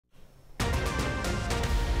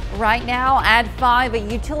Right now at 5, a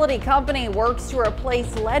utility company works to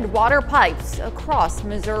replace lead water pipes across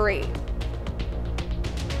Missouri.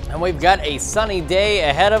 And we've got a sunny day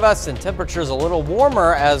ahead of us and temperatures a little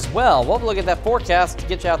warmer as well. We'll look at that forecast to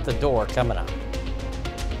get you out the door coming up.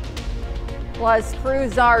 Plus,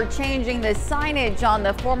 crews are changing the signage on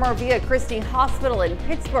the former Via Christi Hospital in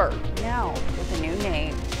Pittsburgh, now with a new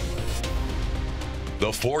name.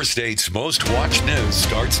 The 4 states' most watched news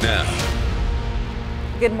starts now.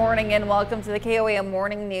 Good morning and welcome to the KOAM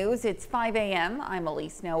Morning News. It's 5 a.m. I'm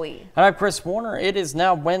Elise Noe. And I'm Chris Warner. It is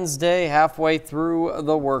now Wednesday, halfway through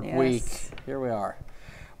the work week. Here we are.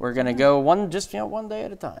 We're going to go one day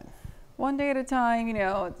at a time. One day at a time.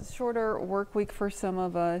 It's a shorter work week for some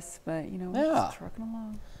of us, but we're just trucking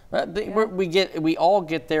along. We all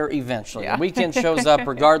get there eventually. The weekend shows up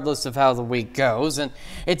regardless of how the week goes, and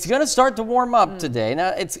it's going to start to warm up today. Now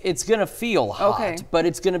it's going to feel hot, but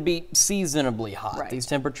it's going to be seasonably hot. Right. These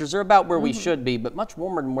temperatures are about where we should be, but much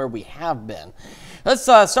warmer than where we have been. Let's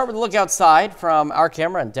start with a look outside from our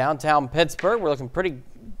camera in downtown Pittsburgh. We're looking pretty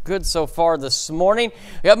good so far this morning.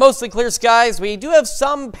 We got mostly clear skies. We do have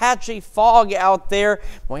some patchy fog out there.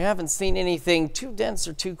 We haven't seen anything too dense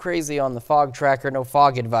or too crazy on the fog tracker. No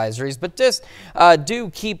fog advisories, but just do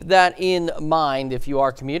keep that in mind if you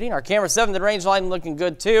are commuting. Our camera 7th and range line looking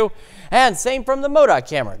good too. And same from the MoDOT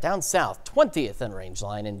camera down south, 20th and range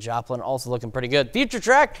line in Joplin, also looking pretty good. Future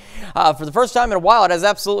track, for the first time in a while, it has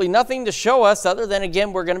absolutely nothing to show us other than,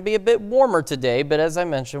 again, we're going to be a bit warmer today, but as I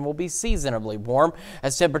mentioned, we'll be seasonably warm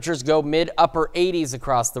as temperatures go mid-upper 80s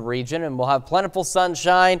across the region, and we'll have plentiful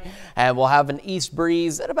sunshine, and we'll have an east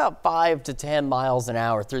breeze at about 5 to 10 miles an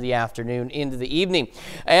hour through the afternoon into the evening.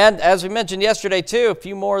 And as we mentioned yesterday, too, a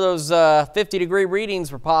few more of those 50-degree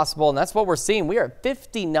readings were possible, and that's what we're seeing. We are at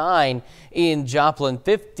 59 in Joplin,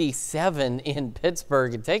 57 in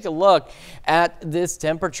Pittsburgh. And take a look at this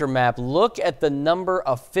temperature map. Look at the number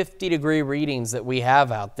of 50-degree readings that we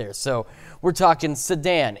have out there. So we're talking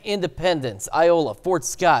Sedan, Independence, Iola, Fort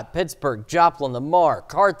Scott, Pittsburgh, Joplin, Lamar,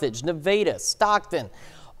 Carthage, Nevada, Stockton,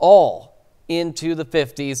 all into the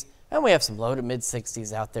 50s. And we have some low to mid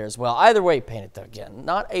 60s out there as well. Either way, paint it again.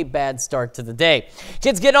 Not a bad start to the day.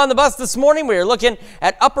 Kids getting on the bus this morning. We are looking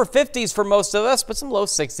at upper 50s for most of us, but some low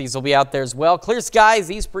 60s will be out there as well. Clear skies,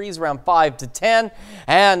 east breeze around 5 to 10.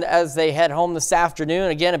 And as they head home this afternoon,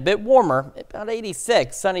 again, a bit warmer, about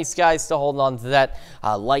 86. Sunny skies still holding on to that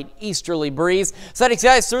light easterly breeze. Sunny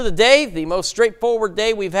skies through the day, the most straightforward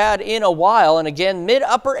day we've had in a while. And again,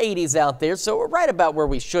 mid-upper 80s out there. So we're right about where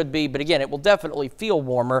we should be. But again, it will definitely feel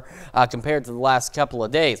warmer compared to the last couple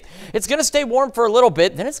of days. It's going to stay warm for a little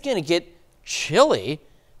bit, then it's going to get chilly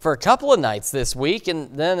for a couple of nights this week,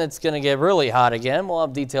 and then it's going to get really hot again. We'll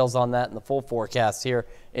have details on that in the full forecast here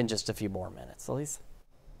in just a few more minutes. Elise?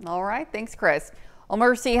 All right, thanks, Chris. Well,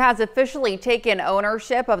 Mercy has officially taken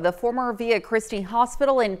ownership of the former Via Christi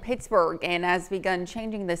Hospital in Pittsburgh and has begun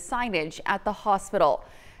changing the signage at the hospital.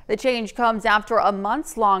 The change comes after a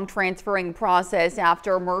months-long transferring process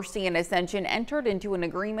after Mercy and Ascension entered into an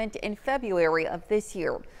agreement in February of this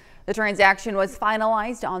year. The transaction was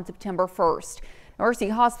finalized on September 1st. Mercy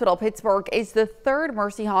Hospital Pittsburgh is the third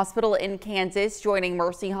Mercy Hospital in Kansas, joining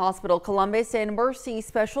Mercy Hospital Columbus and Mercy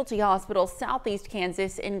Specialty Hospital Southeast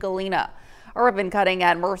Kansas in Galena. A ribbon cutting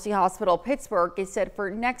at Mercy Hospital Pittsburgh is set for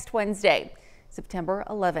next Wednesday, September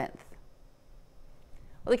 11th.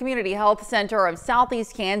 Well, the Community Health Center of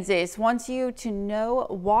Southeast Kansas wants you to know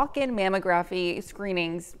walk-in mammography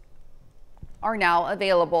screenings are now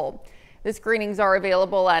available. The screenings are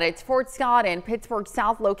available at its Fort Scott and Pittsburgh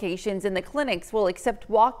South locations, and the clinics will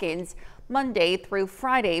accept walk-ins Monday through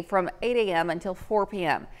Friday from 8 a.m. until 4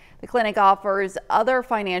 p.m. The clinic offers other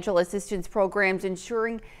financial assistance programs,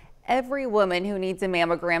 ensuring every woman who needs a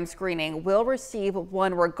mammogram screening will receive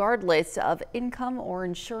one regardless of income or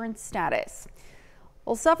insurance status.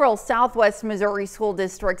 Well, several Southwest Missouri school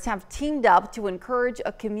districts have teamed up to encourage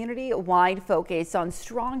a community-wide focus on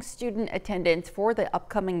strong student attendance for the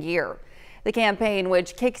upcoming year. The campaign,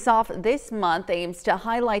 which kicks off this month, aims to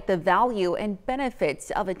highlight the value and benefits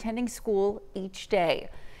of attending school each day.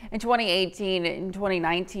 In 2018 and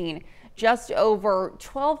 2019, just over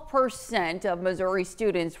 12% of Missouri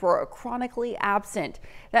students were chronically absent.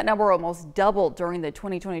 That number almost doubled during the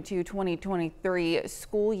 2022-2023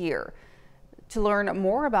 school year. To learn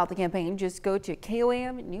more about the campaign, just go to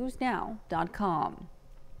KOAMnewsnow.com.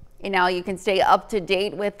 And now you can stay up to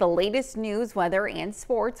date with the latest news, weather, and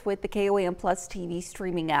sports with the KOAM Plus TV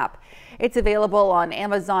streaming app. It's available on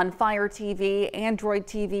Amazon Fire TV, Android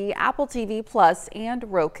TV, Apple TV Plus, and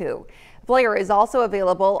Roku. player is also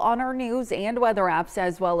available on our news and weather apps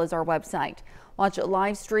as well as our website. Watch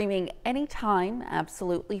live streaming anytime,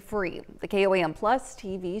 absolutely free. The KOAM Plus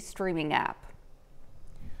TV streaming app.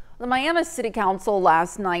 The Miami City Council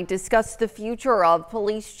last night discussed the future of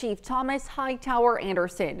Police Chief Thomas Hightower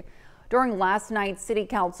Anderson. During last night's City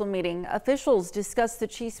Council meeting, officials discussed the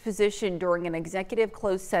chief's position during an executive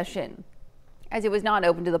closed session. As it was not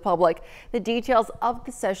open to the public, the details of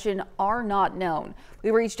the session are not known. We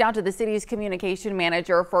reached out to the city's communication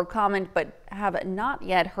manager for comment, but have not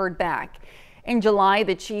yet heard back. In July,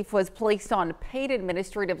 the chief was placed on paid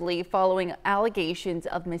administrative leave following allegations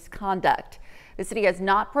of misconduct. The city has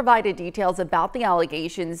not provided details about the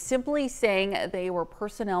allegations, simply saying they were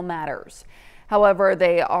personnel matters. However,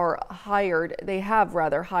 they have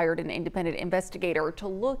hired an independent investigator to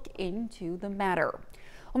look into the matter.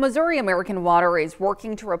 Well, Missouri American Water is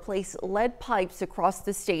working to replace lead pipes across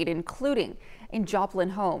the state, including in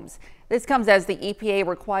Joplin homes. This comes as the EPA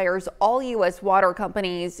requires all U.S. water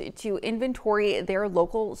companies to inventory their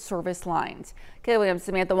local service lines. KOAM's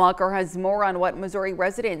Samantha Walker has more on what Missouri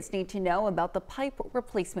residents need to know about the pipe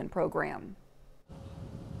replacement program.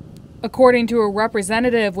 According to a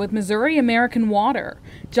representative with Missouri American Water,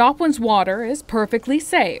 Joplin's water is perfectly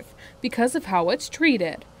safe because of how it's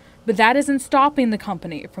treated. But that isn't stopping the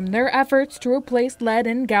company from their efforts to replace lead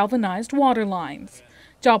in galvanized water lines.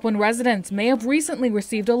 Joplin residents may have recently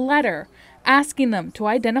received a letter asking them to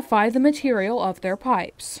identify the material of their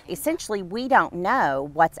pipes. Essentially, we don't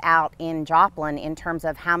know what's out in Joplin in terms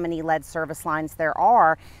of how many lead service lines there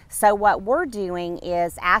are. So what we're doing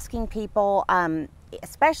is asking people,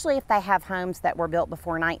 especially if they have homes that were built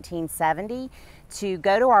before 1970, to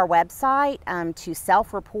go to our website to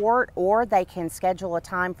self-report, or they can schedule a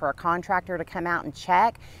time for a contractor to come out and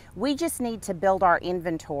check. We just need to build our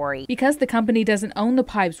inventory. Because the company doesn't own the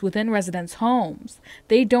pipes within residents' homes,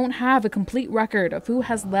 they don't have a complete record of who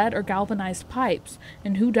has lead or galvanized pipes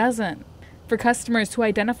and who doesn't. For customers to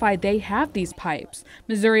identify they have these pipes,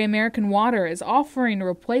 Missouri American Water is offering to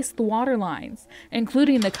replace the water lines,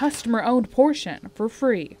 including the customer-owned portion, for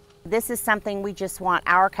free. This is something we just want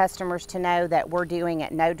our customers to know that we're doing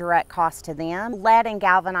at no direct cost to them. Lead and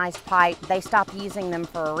galvanized pipe, they stop using them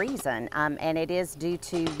for a reason, and it is due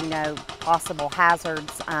to, possible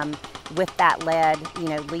hazards with that lead,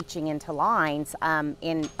 leaching into lines,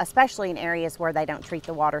 especially in areas where they don't treat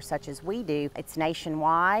the water such as we do. It's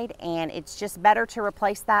nationwide, and it's just better to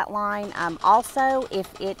replace that line. Also,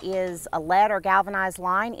 if it is a lead or galvanized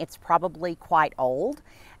line, it's probably quite old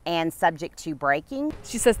and subject to breaking.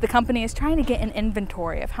 She says the company is trying to get an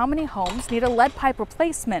inventory of how many homes need a lead pipe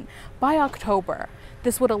replacement by October.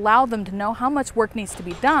 This would allow them to know how much work needs to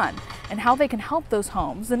be done and how they can help those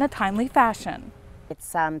homes in a timely fashion.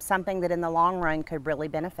 It's something that in the long run could really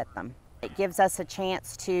benefit them. It gives us a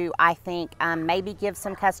chance to, I think, maybe give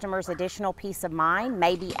some customers additional peace of mind,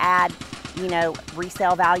 maybe add,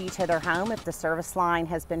 resale value to their home if the service line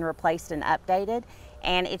has been replaced and updated.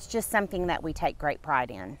 And it's just something that we take great pride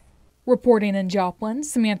in. Reporting in Joplin,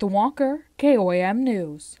 Samantha Walker, KOAM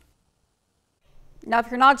News. Now, if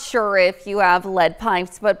you're not sure if you have lead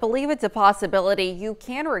pipes, but believe it's a possibility, you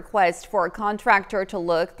can request for a contractor to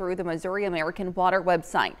look through the Missouri American Water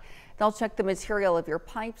website. They'll check the material of your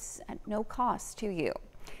pipes at no cost to you.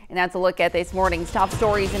 And that's a look at this morning's top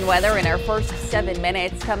stories and weather in our first 7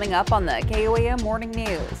 minutes, coming up on the KOAM Morning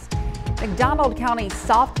News. McDonald County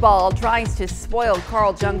softball tries to spoil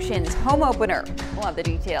Carl Junction's home opener. We'll have the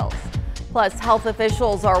details. Plus, health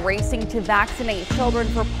officials are racing to vaccinate children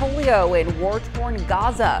for polio in war-torn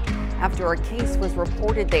Gaza after a case was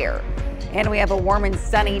reported there. And we have a warm and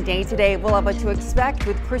sunny day today. We'll have what to expect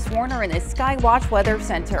with Chris Warner in the Skywatch Weather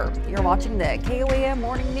Center. You're watching the KOAM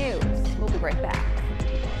Morning News. We'll be right back.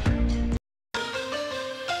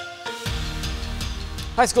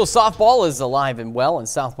 High school softball is alive and well in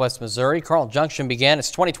Southwest Missouri. Carl Junction began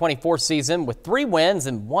its 2024 season with 3 wins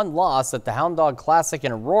and 1 loss at the Hound Dog Classic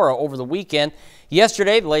in Aurora over the weekend.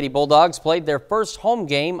 Yesterday, the Lady Bulldogs played their first home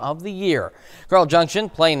game of the year. Carl Junction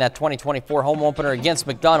playing that 2024 home opener against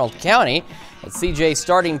McDonald County. And CJ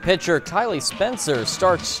starting pitcher Kylie Spencer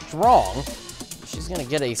starts strong. She's going to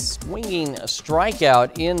get a swinging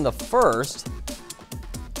strikeout in the first,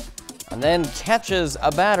 and then catches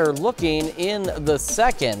a batter looking in the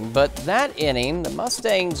second. But that inning, the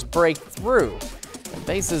Mustangs break through. The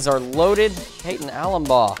bases are loaded. Peyton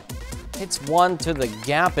Allenbaugh hits one to the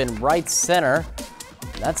gap in right center.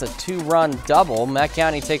 That's a 2-run double. Mack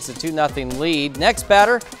County takes a 2-0 lead. Next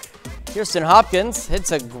batter, Kirsten Hopkins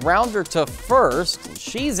hits a grounder to first.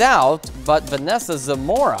 She's out, but Vanessa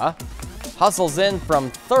Zamora hustles in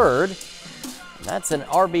from third. That's an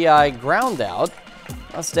RBI ground out.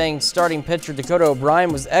 Mustang starting pitcher Dakota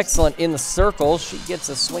O'Brien was excellent in the circle. She gets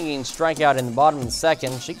a swinging strikeout in the bottom of the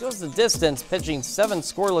second. She goes the distance, pitching 7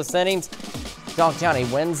 scoreless innings. Don County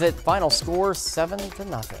wins it. Final score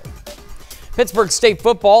 7-0. Pittsburgh State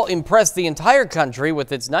football impressed the entire country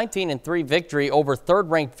with its 19-3 victory over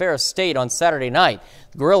third-ranked Ferris State on Saturday night.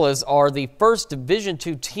 The Gorillas are the first Division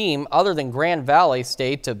II team other than Grand Valley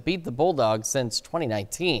State to beat the Bulldogs since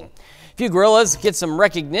 2019. A few Gorillas get some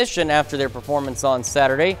recognition after their performance on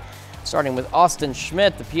Saturday. Starting with Austin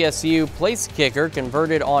Schmidt, the PSU place kicker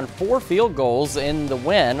converted on 4 field goals in the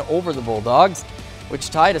win over the Bulldogs, which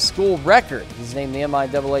tied a school record. He's named the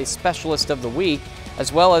MIAA Specialist of the Week,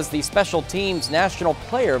 as well as the Special Teams National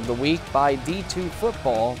Player of the Week by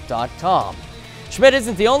D2Football.com. Schmidt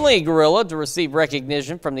isn't the only Gorilla to receive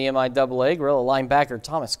recognition from the MIAA. Gorilla linebacker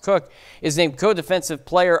Thomas Cook is named Co-Defensive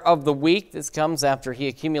Player of the Week. This comes after he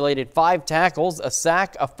accumulated 5 tackles, a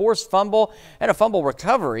sack, a forced fumble, and a fumble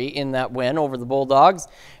recovery in that win over the Bulldogs,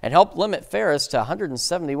 and helped limit Ferris to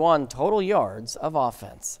 171 total yards of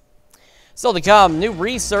offense. Still to come, new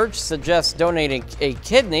research suggests donating a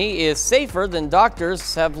kidney is safer than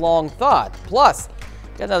doctors have long thought. Plus,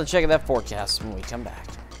 got another check of that forecast when we come back.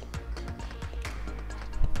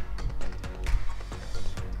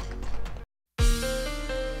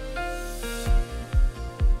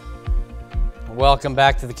 Welcome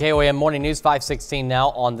back to the KOAM Morning News, 5:16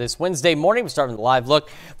 now on this Wednesday morning. We're starting with a live look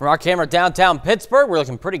from our camera downtown Pittsburgh. We're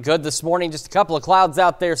looking pretty good this morning. Just a couple of clouds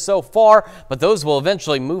out there so far, but those will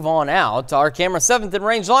eventually move on out. Our camera 7th and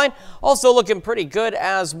Rangeline also looking pretty good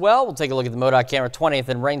as well. We'll take a look at the MoDOT camera 20th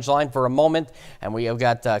and Rangeline for a moment, and we have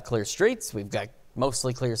got clear streets. We've got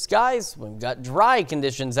mostly clear skies. We've got dry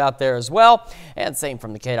conditions out there as well, and same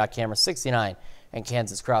from the KDOT camera 69 and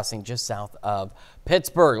Kansas Crossing just south of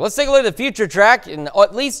Pittsburgh. Let's take a look at the future track, and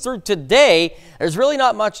at least through today, there's really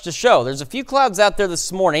not much to show. There's a few clouds out there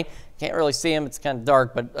this morning. Can't really see them. It's kind of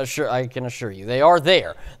dark, but I can assure you they are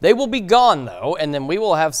there. They will be gone, though, and then we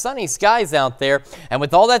will have sunny skies out there. And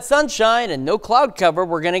with all that sunshine and no cloud cover,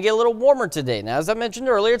 we're going to get a little warmer today. Now, as I mentioned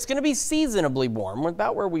earlier, it's going to be seasonably warm,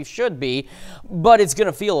 about where we should be, but it's going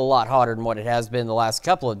to feel a lot hotter than what it has been the last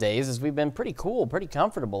couple of days, as we've been pretty cool, pretty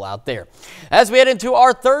comfortable out there. As we head into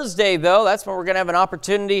our Thursday, though, that's when we're going to have an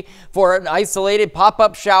opportunity for an isolated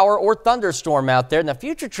pop-up shower or thunderstorm out there. And the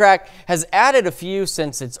future track has added a few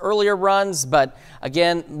since its earlier runs, but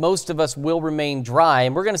again, most of us will remain dry,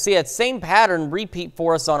 and we're going to see that same pattern repeat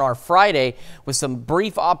for us on our Friday with some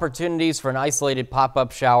brief opportunities for an isolated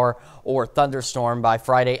pop-up shower or thunderstorm by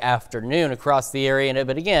Friday afternoon across the area.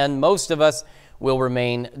 But again, most of us will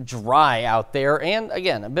remain dry out there, and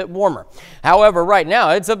again, a bit warmer. However, right now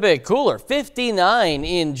it's a bit cooler. 59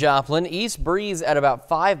 in Joplin, east breeze at about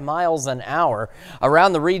 5 miles an hour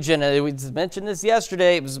around the region. We mentioned this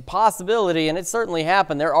yesterday. It was a possibility, and it certainly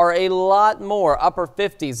happened. There are a lot more upper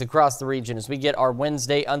 50s across the region as we get our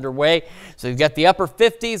Wednesday underway. So you've got the upper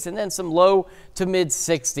 50s and then some low to mid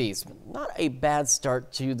 60s. Not a bad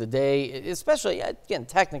start to the day, especially, again,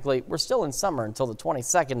 technically, we're still in summer until the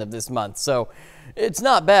 22nd of this month, so it's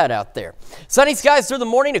not bad out there. Sunny skies through the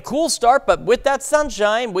morning, a cool start, but with that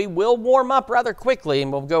sunshine, we will warm up rather quickly,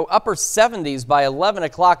 and we'll go upper 70s by 11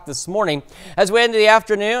 o'clock this morning. As we head into the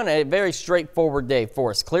afternoon, a very straightforward day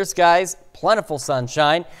for us. Clear skies, plentiful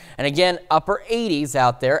sunshine, and again, upper 80s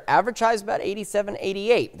out there. Average highs about 87,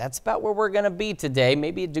 88. That's about where we're going to be today.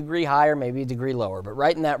 Maybe a degree higher, maybe a degree lower, but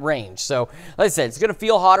right in that range. So, like I said, it's going to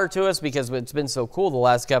feel hotter to us because it's been so cool the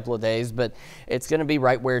last couple of days, but it's going to be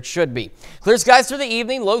right where it should be. Clear skies through the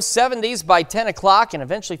evening, low 70s by 10 o'clock, and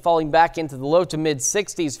eventually falling back into the low to mid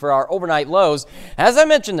 60s for our overnight lows. As I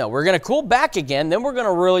mentioned, though, we're going to cool back again, then we're going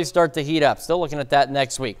to really start to heat up. Still looking at that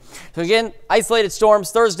next week. So again, isolated storms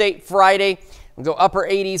Thursday, Friday. We'll go upper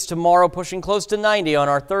 80s tomorrow, pushing close to 90 on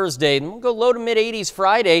our Thursday. And we'll go low to mid 80s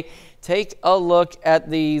Friday. Take a look at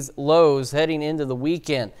these lows heading into the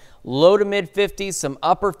weekend. Low to mid 50s, some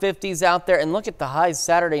upper 50s out there. And look at the highs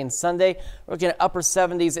Saturday and Sunday. We're looking at upper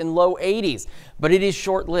 70s and low 80s. But it is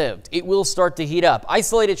short-lived. It will start to heat up.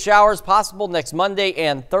 Isolated showers possible next Monday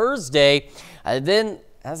and Thursday. Then,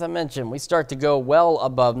 as I mentioned, we start to go well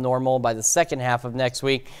above normal by the second half of next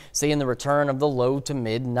week, seeing the return of the low to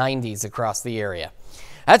mid 90s across the area.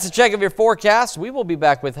 That's a check of your forecast. We will be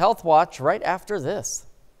back with Health Watch right after this.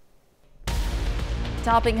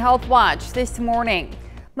 Topping Health Watch this morning.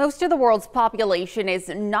 Most of the world's population is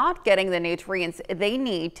not getting the nutrients they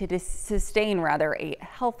need to sustain a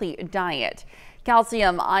healthy diet.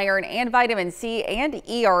 Calcium, iron, and vitamin C and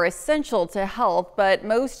E are essential to health, but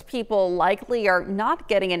most people likely are not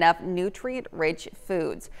getting enough nutrient-rich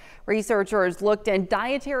foods. Researchers looked at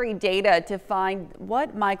dietary data to find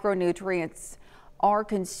what micronutrients are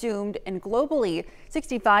consumed, and globally,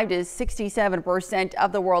 65 to 67%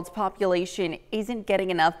 of the world's population isn't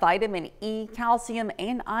getting enough vitamin E, calcium,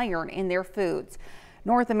 and iron in their foods.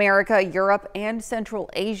 North America, Europe, and Central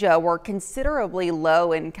Asia were considerably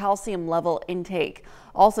low in calcium level intake.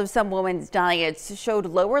 Also, some women's diets showed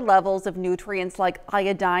lower levels of nutrients like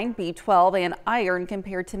iodine, B12, and iron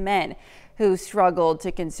compared to men, who struggled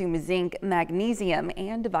to consume zinc, magnesium,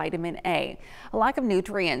 and vitamin A. A lack of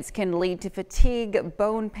nutrients can lead to fatigue,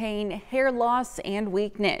 bone pain, hair loss, and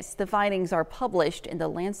weakness. The findings are published in the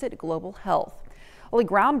Lancet Global Health. Well, a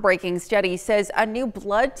groundbreaking study says a new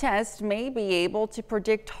blood test may be able to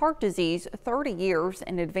predict heart disease 30 years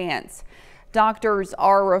in advance. Doctors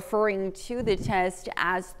are referring to the test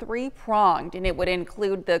as three-pronged, and it would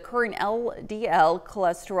include the current LDL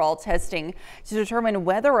cholesterol testing to determine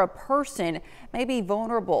whether a person may be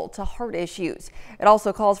vulnerable to heart issues. It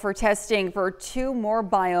also calls for testing for two more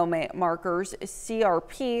biomarkers,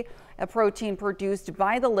 CRP, a protein produced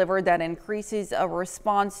by the liver that increases a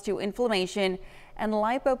response to inflammation, and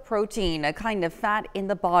lipoprotein, a kind of fat in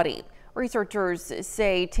the body. Researchers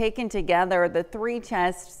say taken together, the three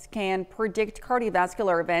tests can predict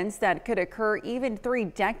cardiovascular events that could occur even 3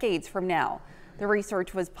 decades from now. The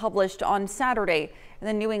research was published on Saturday in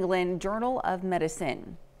the New England Journal of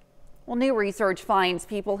Medicine. Well, new research finds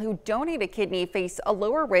people who donate a kidney face a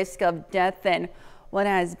lower risk of death than what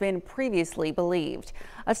has been previously believed.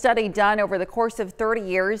 A study done over the course of 30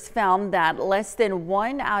 years found that less than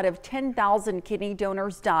 1 out of 10,000 kidney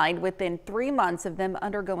donors died within 3 months of them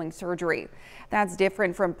undergoing surgery. That's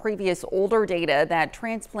different from previous older data that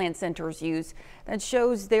transplant centers use that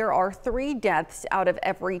shows there are 3 deaths out of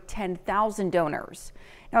every 10,000 donors.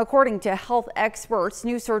 Now, according to health experts,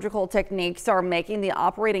 new surgical techniques are making the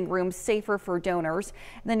operating room safer for donors.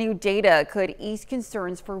 The new data could ease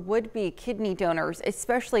concerns for would-be kidney donors,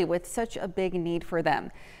 especially with such a big need for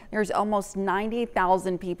them. There's almost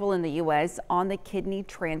 90,000 people in the U.S. on the kidney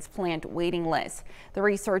transplant waiting list. The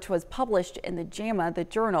research was published in the JAMA, the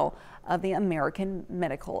Journal of the American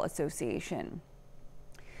Medical Association.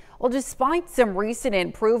 Well, despite some recent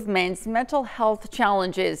improvements, mental health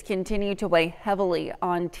challenges continue to weigh heavily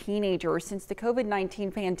on teenagers since the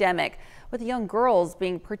COVID-19 pandemic, with young girls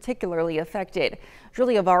being particularly affected.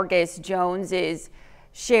 Julia Vargas Jones is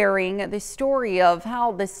sharing the story of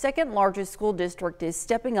how the second largest school district is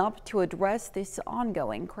stepping up to address this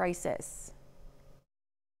ongoing crisis.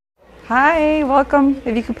 Hi, welcome.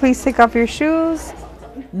 If you could please take off your shoes.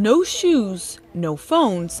 No shoes, no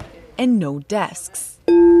phones, and no desks.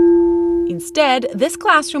 Instead, this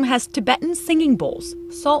classroom has Tibetan singing bowls,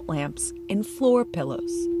 salt lamps, and floor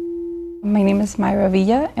pillows. My name is Myra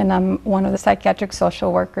Villa, and I'm one of the psychiatric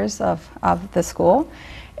social workers of the school.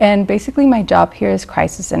 And basically my job here is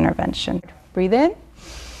crisis intervention. Breathe in,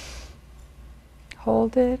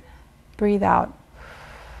 hold it, breathe out.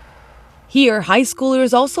 Here, high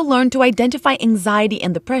schoolers also learn to identify anxiety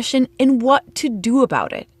and depression and what to do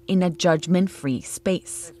about it in a judgment-free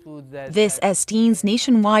space. This as teens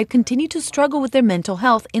nationwide continue to struggle with their mental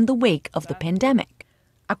health in the wake of the pandemic.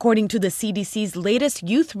 According to the CDC's latest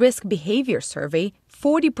Youth Risk Behavior Survey,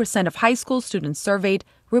 40% of high school students surveyed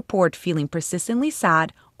report feeling persistently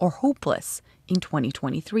sad or hopeless in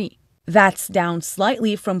 2023. That's down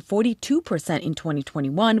slightly from 42% in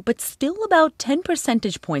 2021, but still about 10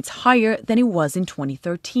 percentage points higher than it was in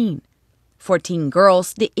 2013. For teen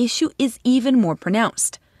girls, the issue is even more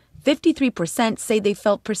pronounced. 53% say they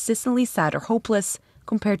felt persistently sad or hopeless,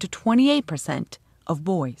 compared to 28% of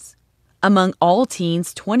boys. Among all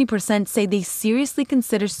teens, 20% say they seriously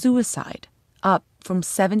consider suicide, up from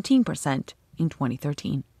 17% in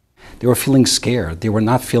 2013. They were feeling scared. They were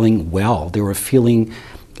not feeling well. They were feeling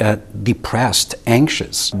depressed,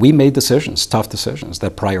 anxious. We made decisions, tough decisions,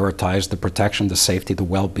 that prioritized the protection, the safety, the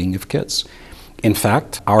well-being of kids. In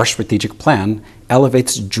fact, our strategic plan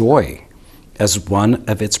elevates joy as one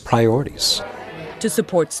of its priorities. To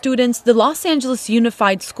support students, the Los Angeles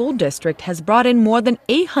Unified School District has brought in more than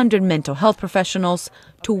 800 mental health professionals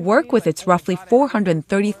to work with its roughly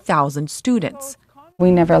 430,000 students.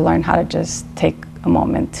 We never learned how to just take a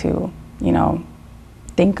moment to,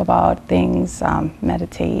 think about things,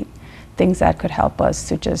 meditate, things that could help us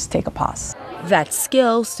to just take a pause. That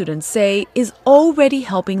skill, students say, is already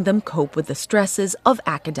helping them cope with the stresses of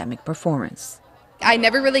academic performance. I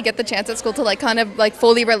never really get the chance at school to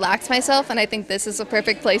fully relax myself, and I think this is a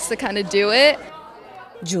perfect place to kind of do it.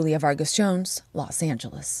 Julia Vargas Jones, Los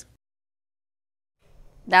Angeles.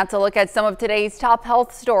 That's a look at some of today's top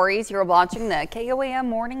health stories. You're watching the KOAM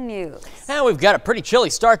Morning News. And we've got a pretty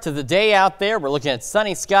chilly start to the day out there. We're looking at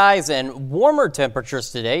sunny skies and warmer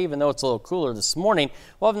temperatures today, even though it's a little cooler this morning.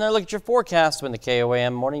 We'll have another look at your forecast when the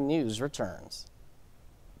KOAM Morning News returns.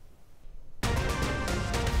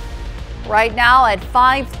 Right now at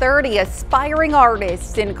 5:30, aspiring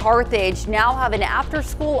artists in Carthage now have an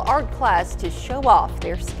after-school art class to show off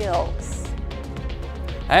their skills.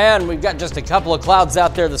 And we've got just a couple of clouds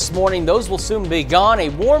out there this morning. Those will soon be gone. A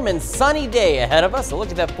warm and sunny day ahead of us. A look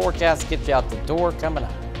at that forecast, get you out the door coming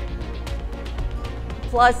up.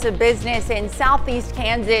 Plus, a business in southeast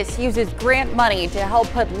Kansas uses grant money to help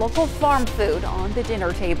put local farm food on the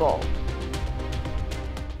dinner table.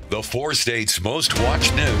 The 4 states' most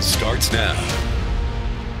watched news starts now.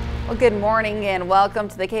 Well, good morning and welcome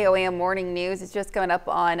to the KOAM Morning News. It's just coming up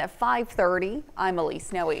on 5:30. I'm Elise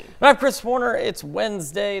Snowy. I'm Chris Warner. It's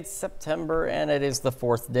Wednesday, it's September, and it is the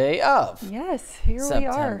 4th day of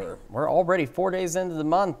September. We're already 4 days into the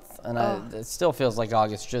month, and it still feels like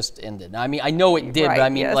August just ended. I mean, I know it did, but I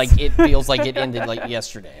mean, like, it feels like it ended like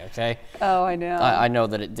yesterday, okay? Oh, I know. I know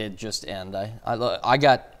that it did just end. I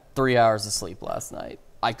got 3 hours of sleep last night.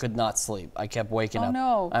 I could not sleep. I kept waking up.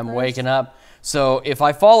 No, I'm waking up. So if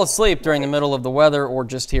I fall asleep during the middle of the weather or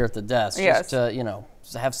just here at the desk, just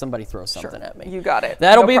have somebody throw something at me. You got it.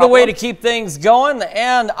 That'll be the way to keep things going.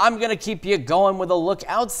 And I'm going to keep you going with a look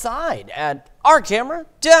outside at our camera,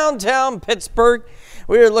 downtown Pittsburgh.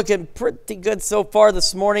 We're looking pretty good so far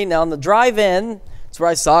this morning. Now on the drive in, that's where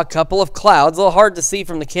I saw a couple of clouds. A little hard to see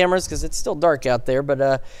from the cameras because it's still dark out there,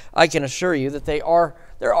 but I can assure you that there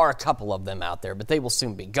are a couple of them out there, but they will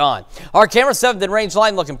soon be gone. Our camera 7th and range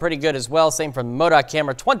line looking pretty good as well. Same from the MoDOT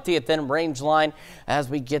camera 20th and range line as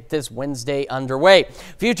we get this Wednesday underway.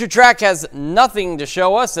 Future track has nothing to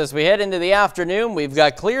show us as we head into the afternoon. We've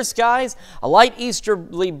got clear skies, a light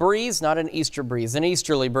easterly breeze, not an Easter breeze, an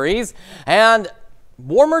easterly breeze, and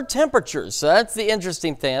warmer temperatures. So that's the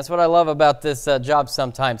interesting thing. That's what I love about this job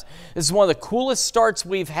sometimes. This is one of the coolest starts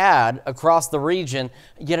we've had across the region,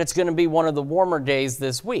 yet it's going to be one of the warmer days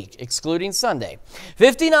this week, excluding Sunday.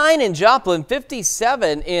 59 in Joplin,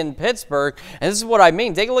 57 in Pittsburgh. And this is what I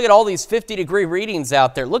mean. Take a look at all these 50-degree readings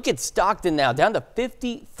out there. Look at Stockton now, down to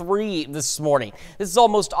 53 this morning. This is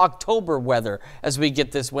almost October weather as we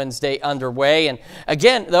get this Wednesday underway. And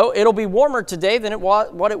again, though, it'll be warmer today than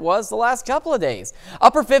what it was the last couple of days.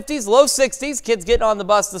 Upper 50s, low 60s. Kids getting on the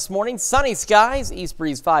bus this morning. Sunny skies, east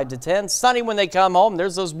breeze 5 to 10. Sunny when they come home.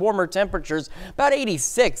 There's those warmer temperatures, about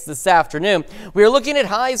 86 this afternoon. We are looking at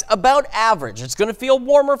highs about average. It's going to feel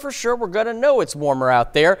warmer for sure. We're going to know it's warmer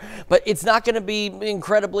out there, but it's not going to be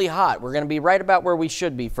incredibly hot. We're going to be right about where we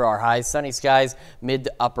should be for our highs. Sunny skies, mid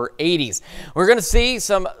to upper 80s. We're going to see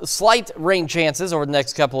some slight rain chances over the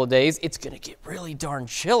next couple of days. It's going to get really darn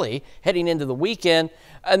chilly heading into the weekend.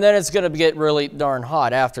 And then it's going to get really darn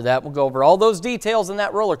hot after that. We'll go over all those details in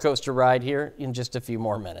that roller coaster ride here in just a few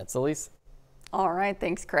more minutes. Elise? All right.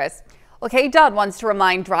 Thanks, Chris. Well, KDOT wants to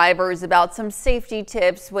remind drivers about some safety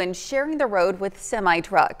tips when sharing the road with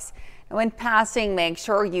semi-trucks. And when passing, make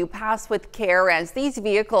sure you pass with care as these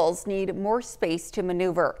vehicles need more space to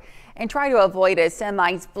maneuver. And try to avoid a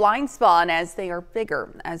semi's blind spot as they are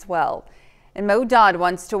bigger as well. And MoDOT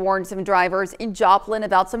wants to warn some drivers in Joplin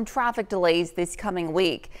about some traffic delays this coming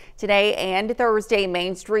week. Today and Thursday,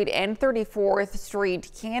 Main Street and 34th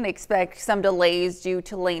Street can expect some delays due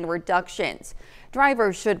to lane reductions.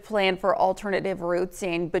 Drivers should plan for alternative routes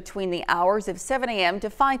in between the hours of 7 a.m. to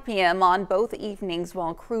 5 p.m. on both evenings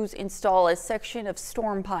while crews install a section of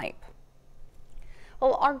storm pipe.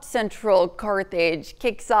 Well, Art Central Carthage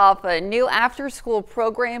kicks off a new after-school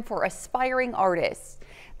program for aspiring artists.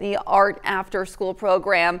 The Art After School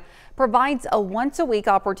program provides a once-a-week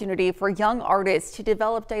opportunity for young artists to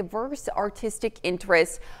develop diverse artistic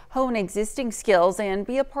interests, hone existing skills, and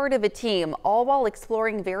be a part of a team, all while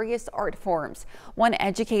exploring various art forms. One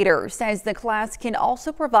educator says the class can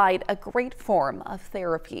also provide a great form of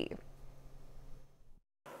therapy.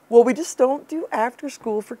 Well, we just don't do after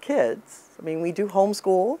school for kids. I mean, we do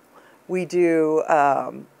homeschool. We do,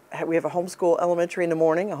 we have a homeschool elementary in the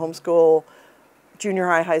morning, a homeschool junior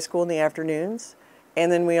high, high school in the afternoons.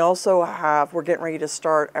 And then we also we're getting ready to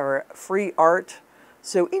start our free art.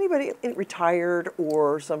 So anybody retired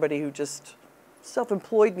or somebody who just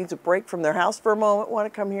self-employed needs a break from their house for a moment, want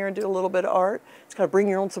to come here and do a little bit of art. It's kind of bring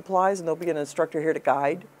your own supplies and there'll be an instructor here to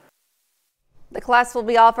guide. The class will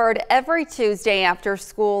be offered every Tuesday after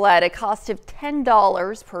school at a cost of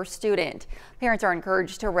 $10 per student. Parents are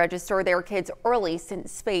encouraged to register their kids early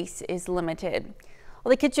since space is limited. Well,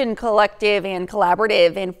 the Kitchen Collective and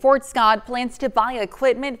Collaborative in Fort Scott plans to buy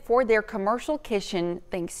equipment for their commercial kitchen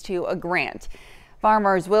thanks to a grant.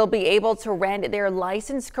 Farmers will be able to rent their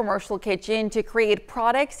licensed commercial kitchen to create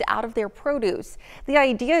products out of their produce. The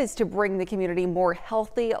idea is to bring the community more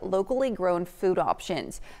healthy, locally grown food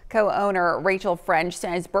options. Co-owner Rachel French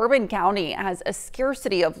says Bourbon County has a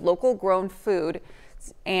scarcity of local grown food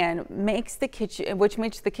and which makes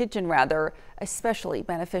the kitchen especially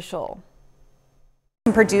beneficial.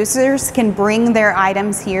 Producers can bring their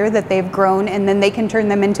items here that they've grown, and then they can turn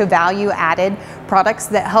them into value-added products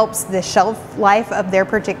that helps the shelf life of their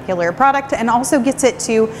particular product and also gets it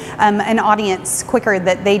to an audience quicker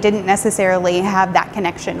that they didn't necessarily have that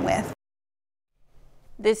connection with.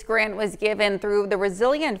 This grant was given through the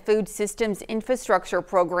Resilient Food Systems Infrastructure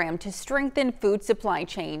Program to strengthen food supply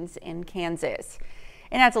chains in Kansas.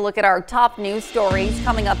 And that's a look at our top news stories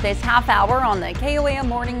coming up this half hour on the KOAM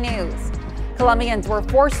Morning News. Colombians were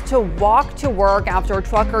forced to walk to work after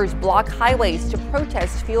truckers block highways to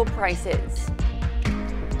protest fuel prices.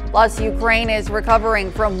 Plus, Ukraine is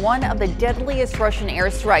recovering from one of the deadliest Russian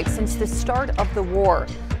airstrikes since the start of the war.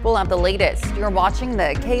 We'll have the latest. You're watching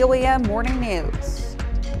the KOAM Morning News.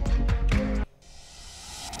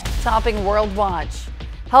 Topping World Watch.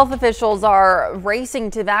 Health officials are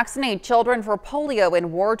racing to vaccinate children for polio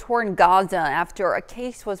in war-torn Gaza after a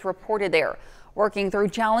case was reported there. Working through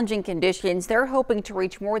challenging conditions, they're hoping to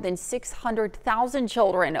reach more than 600,000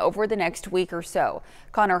 children over the next week or so.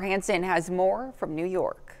 Connor Hansen has more from New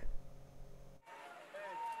York.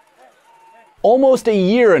 Almost a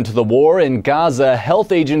year into the war in Gaza,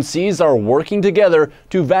 health agencies are working together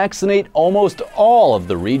to vaccinate almost all of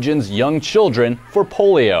the region's young children for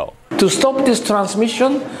polio. To stop this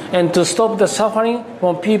transmission and to stop the suffering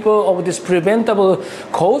from people of this preventable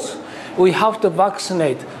cause, we have to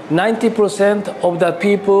vaccinate 90% of the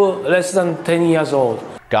people less than 10 years old.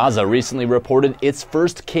 Gaza recently reported its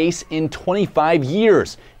first case in 25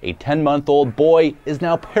 years. A 10-month-old boy is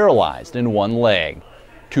now paralyzed in one leg.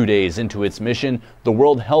 2 days into its mission, the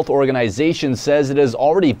World Health Organization says it has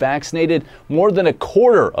already vaccinated more than a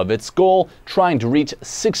quarter of its goal, trying to reach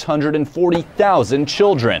 640,000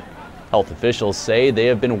 children. Health officials say they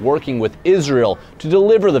have been working with Israel to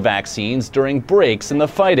deliver the vaccines during breaks in the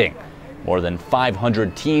fighting. More than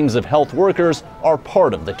 500 teams of health workers are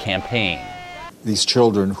part of the campaign. These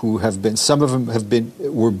children who have been, some of them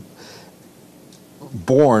were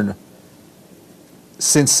born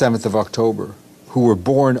since 7th of October, who were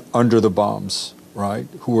born under the bombs, right?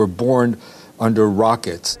 Who were born under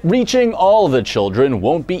rockets. Reaching all of the children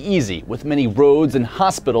won't be easy, with many roads and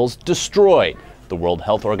hospitals destroyed. The World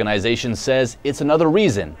Health Organization says it's another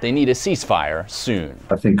reason they need a ceasefire soon.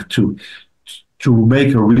 I think to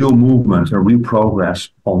make a real movement, a real progress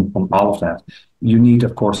on all of that, you need,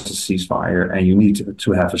 of course, a ceasefire, and you need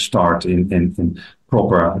to have a start in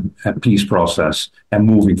proper peace process and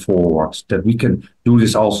moving forward, that we can do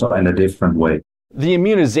this also in a different way. The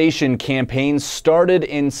immunization campaign started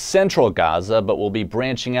in central Gaza, but will be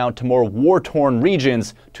branching out to more war-torn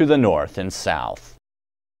regions to the north and south.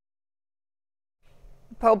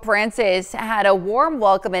 Pope Francis had a warm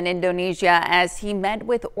welcome in Indonesia as he met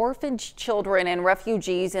with orphaned children and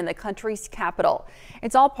refugees in the country's capital.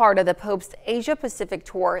 It's all part of the Pope's Asia-Pacific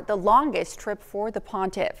tour, the longest trip for the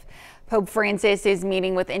pontiff. Pope Francis is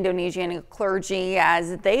meeting with Indonesian clergy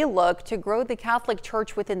as they look to grow the Catholic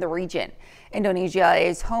Church within the region. Indonesia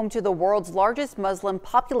is home to the world's largest Muslim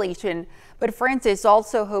population, but Francis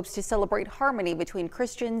also hopes to celebrate harmony between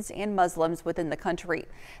Christians and Muslims within the country.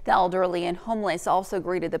 The elderly and homeless also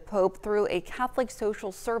greeted the Pope through a Catholic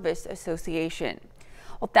Social Service Association.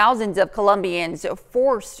 Well, thousands of Colombians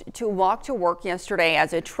forced to walk to work yesterday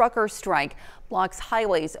as a trucker strike blocks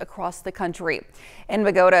highways across the country. In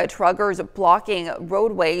Bogota, truckers blocking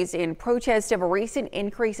roadways in protest of a recent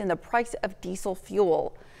increase in the price of diesel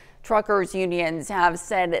fuel. Truckers' unions have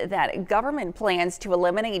said that government plans to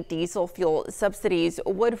eliminate diesel fuel subsidies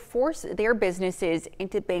would force their businesses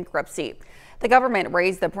into bankruptcy. The government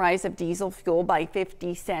raised the price of diesel fuel by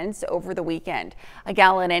 50 cents over the weekend. A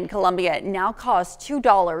gallon in Colombia now costs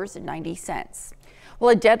 $2.90. Well,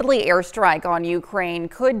 a deadly airstrike on Ukraine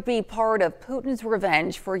could be part of Putin's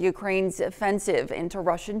revenge for Ukraine's offensive into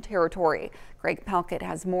Russian territory. Greg Palkett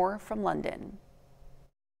has more from London.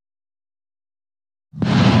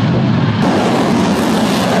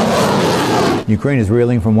 Ukraine is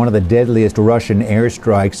reeling from one of the deadliest Russian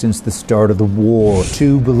airstrikes since the start of the war.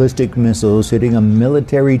 2 ballistic missiles hitting a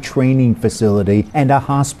military training facility and a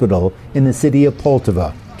hospital in the city of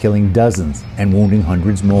Poltava, killing dozens and wounding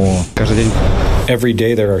hundreds more. Every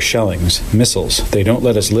day there are shellings, missiles. They don't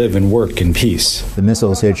let us live and work in peace. The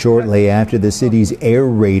missiles hit shortly after the city's air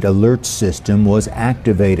raid alert system was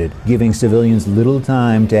activated, giving civilians little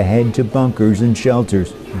time to head to bunkers and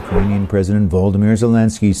shelters. Ukrainian President Volodymyr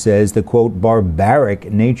Zelensky says the, quote,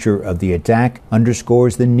 barbaric nature of the attack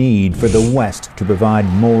underscores the need for the West to provide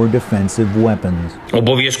more defensive weapons.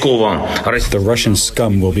 The Russian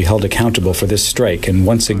scum will be held accountable for this strike, and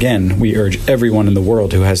once again, we urge everyone in the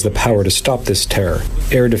world who has the power to stop this terror.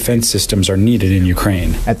 Air defense systems are needed in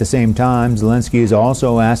Ukraine. At the same time, Zelensky is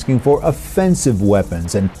also asking for offensive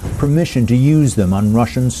weapons and permission to use them on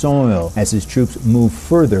Russian soil as his troops move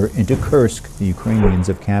further into Kursk. The Ukrainians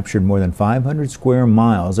have captured more than 500 square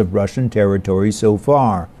miles of Russian territory so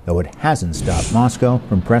far, though it hasn't stopped Moscow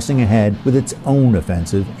from pressing ahead with its own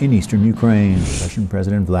offensive in eastern Ukraine. Russian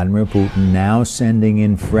President Vladimir Putin now sending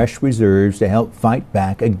in fresh reserves to help fight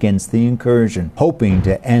back against the incursion, hoping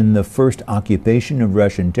to end the first occupation of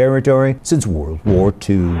Russian territory since World War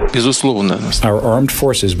II. Our armed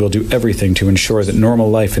forces will do everything to ensure that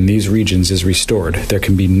normal life in these regions is restored. There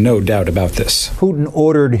can be no doubt about this. Putin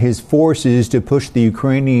ordered his forces to push the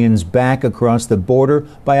Ukrainians back across the border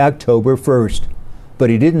by October 1st. But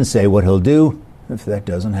he didn't say what he'll do if that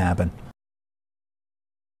doesn't happen.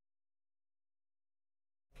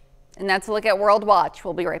 And that's a look at World Watch.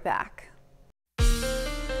 We'll be right back.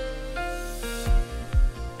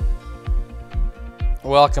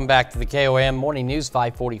 Welcome back to the KOAM Morning News,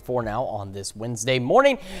 5:44 now on this Wednesday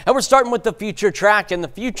morning. And we're starting with the future track. And the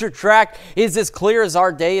future track is as clear as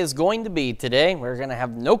our day is going to be today. We're going to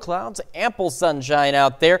have no clouds, ample sunshine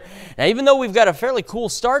out there. Now, even though we've got a fairly cool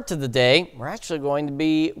start to the day, we're actually going to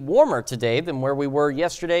be warmer today than where we were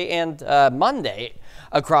yesterday and Monday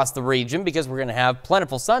across the region, because we're going to have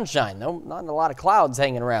plentiful sunshine. No, not a lot of clouds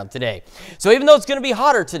hanging around today. So even though it's going to be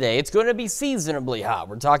hotter today, it's going to be seasonably hot.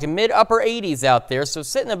 We're talking mid-upper 80s out there, so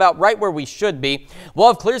sitting about right where we should be. We'll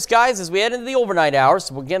have clear skies as we head into the overnight hours,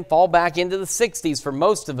 so we'll again fall back into the 60s for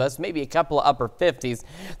most of us, maybe a couple of upper 50s.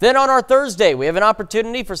 Then on our Thursday, we have an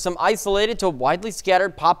opportunity for some isolated to widely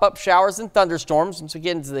scattered pop-up showers and thunderstorms once we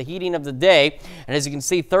get into the heating of the day. And as you can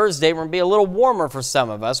see, Thursday, we're going to be a little warmer for some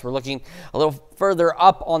of us. We're looking a little further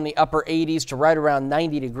up on the upper 80s to right around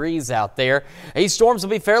 90 degrees out there. These storms will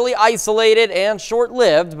be fairly isolated and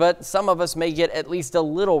short-lived, but some of us may get at least a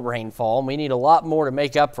little rainfall, and we need a lot more to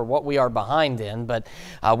make up for what we are behind in, but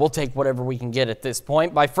we'll take whatever we can get at this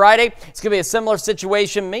point. By Friday, it's going to be a similar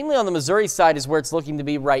situation, mainly on the Missouri side is where it's looking to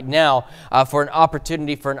be right now, for an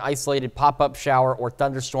opportunity for an isolated pop-up shower or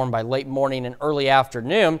thunderstorm by late morning and early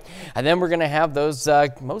afternoon. And then we're going to have those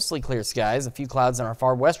mostly clear skies, a few clouds in our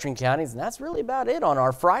far western counties, and that's really about it on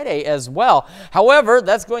our Friday as well. However,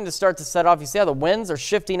 that's going to start to set off. You see how the winds are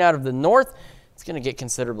shifting out of the north? It's going to get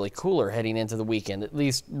considerably cooler heading into the weekend, at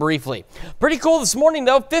least briefly. Pretty cool this morning,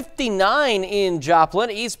 though. 59 in Joplin.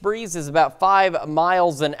 East breeze is about 5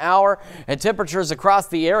 miles an hour. And temperatures across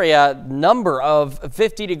the area, number of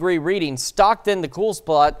 50-degree readings. Stockton, the cool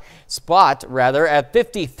spot at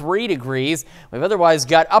 53 degrees. We've otherwise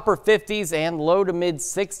got upper 50s and low to mid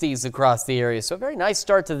 60s across the area. So a very nice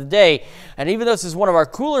start to the day. And even though this is one of our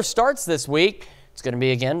cooler starts this week, it's going to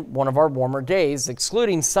be, again, one of our warmer days,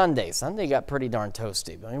 excluding Sunday. Sunday got pretty darn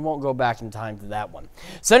toasty, but we won't go back in time to that one.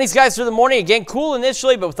 Sunny skies through the morning. Again, cool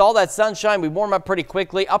initially, but with all that sunshine, we warm up pretty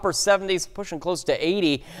quickly. Upper 70s, pushing close to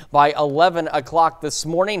 80 by 11 o'clock this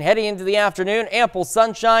morning. Heading into the afternoon, ample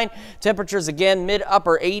sunshine. Temperatures, again,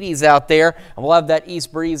 mid-upper 80s out there, and we'll have that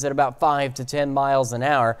east breeze at about 5 to 10 miles an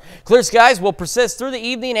hour. Clear skies will persist through the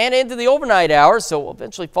evening and into the overnight hours, so we'll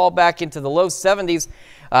eventually fall back into the low 70s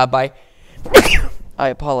by... I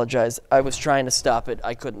apologize. I was trying to stop it.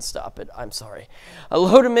 I couldn't stop it. I'm sorry. A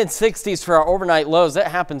low to mid 60s for our overnight lows. That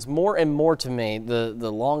happens more and more to me the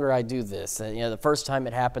longer I do this. The first time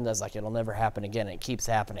it happened, I was like, it'll never happen again. And it keeps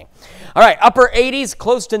happening. All right, upper 80s,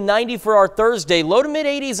 close to 90 for our Thursday. Low to mid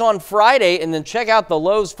 80s on Friday, and then check out the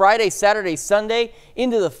lows Friday, Saturday, Sunday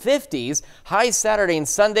into the 50s. High Saturday and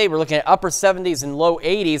Sunday, we're looking at upper 70s and low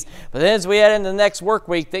 80s. But then as we head into the next work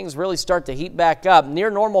week, things really start to heat back up. Near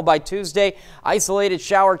normal by Tuesday, isolated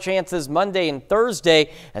shower chances Monday and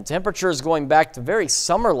Thursday, and temperatures going back to very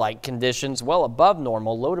summer-like conditions, well above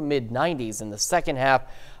normal, low to mid 90s in the second half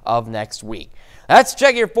of next week. That's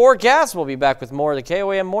Check Your Forecast. We'll be back with more of the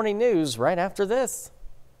KOAM Morning News right after this.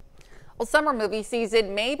 Well, summer movie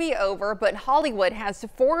season may be over, but Hollywood has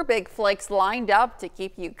 4 big flicks lined up to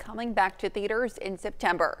keep you coming back to theaters in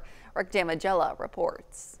September. Rick Damagella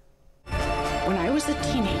reports. When I was a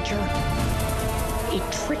teenager, A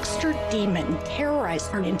trickster demon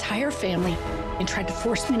terrorized our entire family and tried to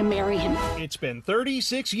force me to marry him. It's been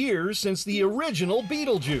 36 years since the original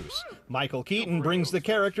Beetlejuice. Michael Keaton brings the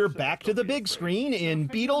character back to the big screen in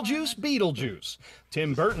Beetlejuice, Beetlejuice.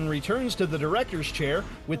 Tim Burton returns to the director's chair,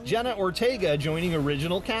 with Jenna Ortega joining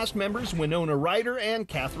original cast members Winona Ryder and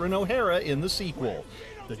Catherine O'Hara in the sequel.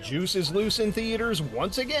 The juice is loose in theaters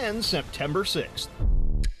once again September 6th.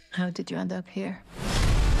 How did you end up here?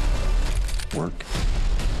 Work.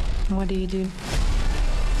 What do you do?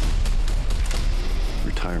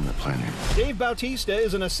 Retirement planning. Dave Bautista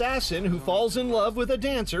is an assassin who falls in love with a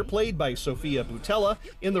dancer played by Sofia Boutella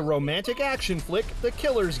in the romantic action flick The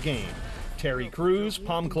Killer's Game. Terry Crews,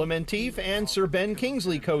 Pom Clementif, and Sir Ben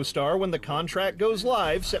Kingsley co-star when the contract goes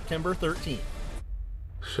live September 13th.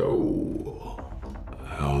 So,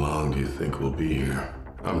 how long do you think we'll be here?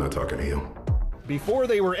 I'm not talking to you. Before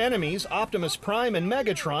they were enemies, Optimus Prime and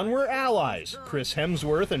Megatron were allies. Chris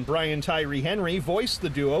Hemsworth and Brian Tyree Henry voiced the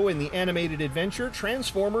duo in the animated adventure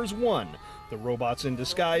Transformers 1. The Robots in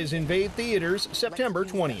Disguise invade theaters September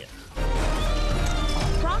 20th.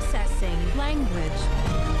 Processing language.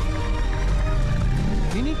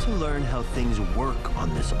 We need to learn how things work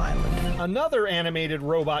on this island. Another animated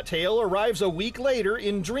robot tale arrives a week later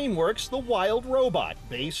in DreamWorks' The Wild Robot,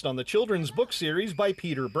 based on the children's book series by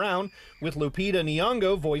Peter Brown, with Lupita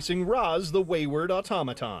Nyong'o voicing Roz, the wayward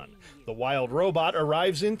automaton. The Wild Robot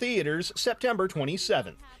arrives in theaters September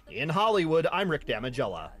 27th. In Hollywood, I'm Rick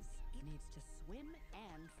Damigella.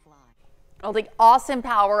 Well, the awesome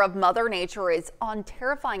power of Mother Nature is on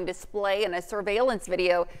terrifying display in a surveillance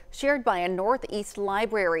video shared by a Northeast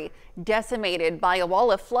library, decimated by a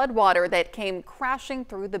wall of floodwater that came crashing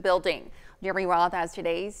through the building. Jeremy Roth has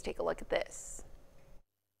today's. Take a look at this.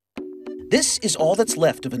 This is all that's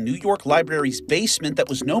left of a New York library's basement that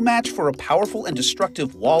was no match for a powerful and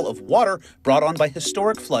destructive wall of water brought on by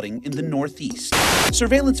historic flooding in the Northeast.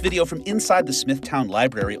 Surveillance video from inside the Smithtown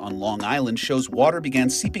Library on Long Island shows water began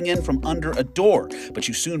seeping in from under a door, but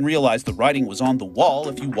you soon realize the writing was on the wall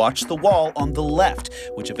if you watch the wall on the left,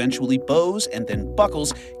 which eventually bows and then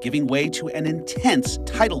buckles, giving way to an intense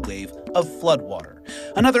tidal wave of floodwater.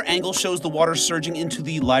 Another angle shows the water surging into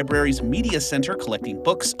the library's media center, collecting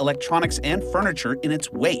books, electronics, and furniture in its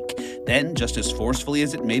wake. Then, just as forcefully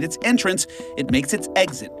as it made its entrance, it makes its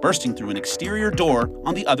exit, bursting through an exterior door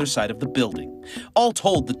on the other side of the building. All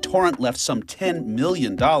told, the torrent left some $10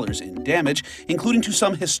 million in damage, including to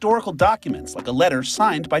some historical documents, like a letter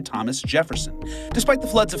signed by Thomas Jefferson. Despite the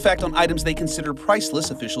flood's effect on items they consider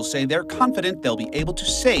priceless, officials say they're confident they'll be able to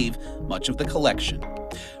save much of the collection.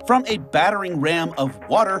 From a battering ram of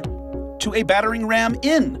water to a battering ram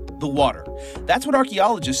in the water. That's what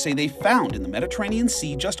archaeologists say they found in the Mediterranean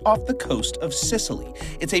Sea just off the coast of Sicily.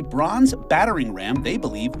 It's a bronze battering ram they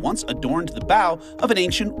believe once adorned the bow of an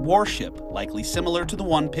ancient warship, likely similar to the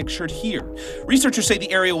one pictured here. Researchers say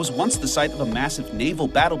the area was once the site of a massive naval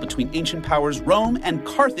battle between ancient powers Rome and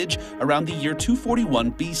Carthage around the year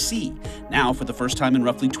 241 BC. Now, for the first time in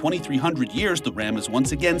roughly 2,300 years, the ram is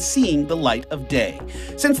once again seeing the light of day.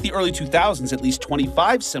 Since the early 2000s, at least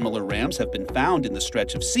 25 similar rams have been found in the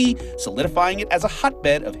stretch of sea, solidifying it as a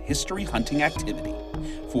hotbed of history hunting activity.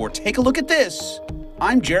 For Take a Look at This,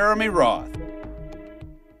 I'm Jeremy Roth.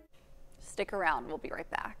 Stick around, we'll be right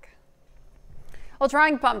back. Well,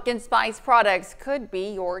 trying pumpkin spice products could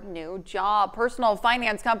be your new job. Personal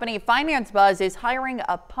finance company Finance Buzz is hiring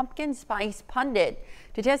a pumpkin spice pundit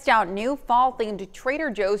to test out new fall-themed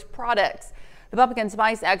Trader Joe's products. The pumpkin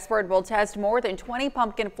spice expert will test more than 20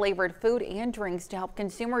 pumpkin-flavored food and drinks to help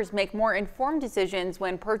consumers make more informed decisions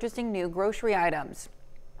when purchasing new grocery items.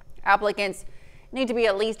 Applicants need to be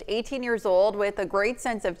at least 18 years old with a great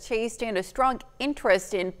sense of taste and a strong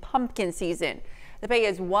interest in pumpkin season. The pay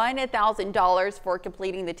is $1,000 for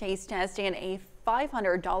completing the taste test and a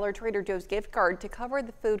 $500 Trader Joe's gift card to cover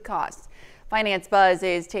the food costs. Finance Buzz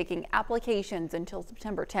is taking applications until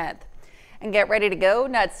September 10th. And get ready to go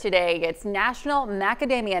nuts today. It's National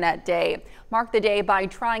Macadamia Nut Day. Mark the day by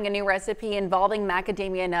trying a new recipe involving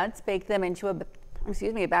macadamia nuts. Bake them into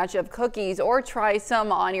a batch of cookies or try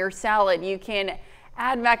some on your salad. You can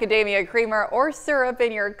add macadamia creamer or syrup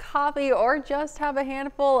in your coffee or just have a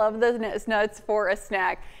handful of the nuts for a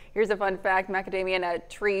snack. Here's a fun fact. Macadamia nut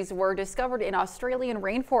trees were discovered in Australian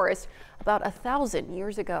rainforest about 1,000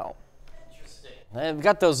 years ago. They've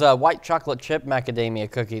got those white chocolate chip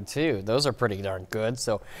macadamia cookie too. Those are pretty darn good.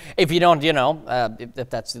 So if you don't, if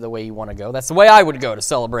that's the way you want to go, that's the way I would go to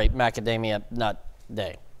celebrate Macadamia Nut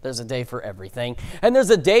Day. There's a day for everything, and there's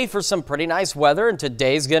a day for some pretty nice weather, and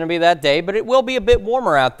today's going to be that day, but it will be a bit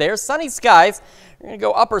warmer out there. Sunny skies. We're going to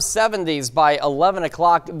go upper 70s by 11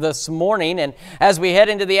 o'clock this morning, and as we head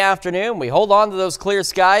into the afternoon, we hold on to those clear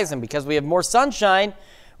skies, and because we have more sunshine,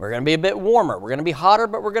 we're going to be a bit warmer. We're going to be hotter,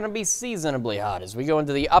 but we're going to be seasonably hot as we go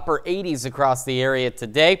into the upper 80s across the area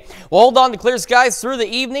today. We'll hold on to clear skies through the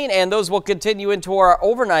evening, and those will continue into our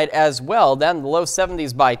overnight as well. Down in the low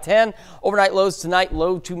 70s by 10. Overnight lows tonight,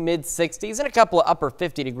 low to mid 60s, and a couple of upper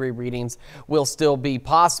 50-degree readings will still be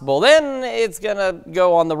possible. Then it's going to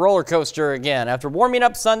go on the roller coaster again. After warming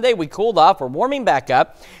up Sunday, we cooled off. We're warming back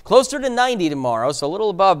up, closer to 90 tomorrow, so a little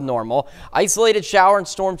above normal. Isolated shower and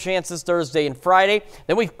storm chances Thursday and Friday.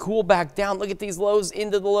 Then we cool back down. Look at these lows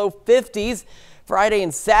into the low 50s Friday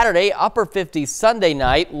and Saturday, upper 50s Sunday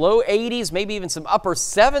night, low 80s, maybe even some upper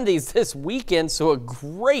 70s this weekend, so a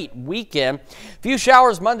great weekend. Few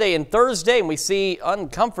showers Monday and Thursday, and we see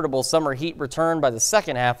uncomfortable summer heat return by the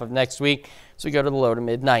second half of next week, so we go to the low to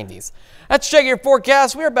mid 90s. That's checking your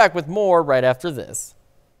forecast. We are back with more right after this.